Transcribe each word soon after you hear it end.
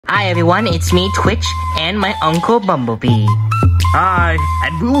Hi everyone, it's me, Twitch, and my Uncle Bumblebee. Hi,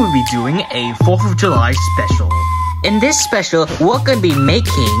 and we will be doing a 4th of July special. In this special, we're gonna be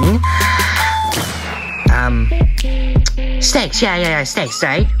making... steaks, yeah, steaks,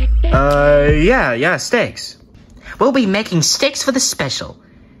 right? Yeah, steaks. We'll be making steaks for the special.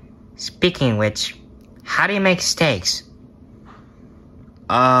 Speaking of which, how do you make steaks?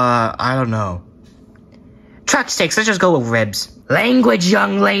 I don't know. Truck steaks, let's just go with ribs. Language,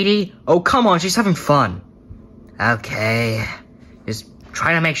 young lady! Oh, come on, she's having fun. Okay. Just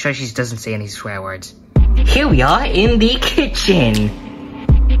trying to make sure she doesn't say any swear words. Here we are in the kitchen.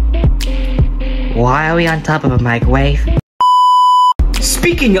 Why are we on top of a microwave?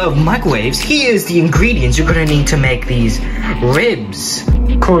 Speaking of microwaves, here's the ingredients you're gonna need to make these ribs.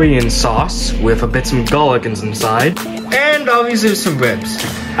 Korean sauce with a bit some garlic inside. And obviously some ribs.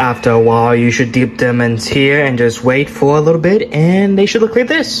 After a while, you should dip them in here and just wait for a little bit, and they should look like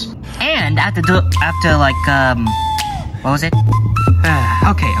this. And after what was it?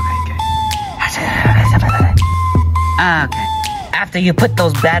 Okay. Okay. After you put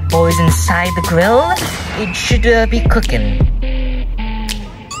those bad boys inside the grill, it should be cooking.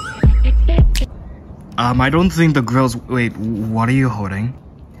 I don't think the grill's... Wait, what are you holding?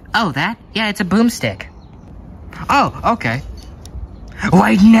 Oh, that? Yeah, it's a boomstick. Oh, okay.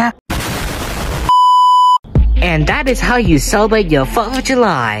 Right now. And that is how you celebrate your 4th of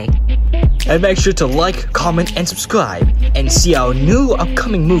July. And make sure to like, comment, and subscribe, and see our new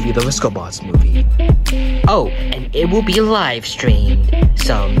upcoming movie, the Riscobots movie. Oh, and it will be live streamed,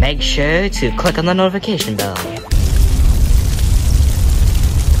 so make sure to click on the notification bell.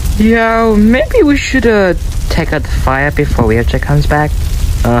 Yeah, maybe we should take out the fire before Wheelchair comes back.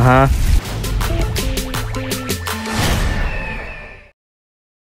 Uh-huh.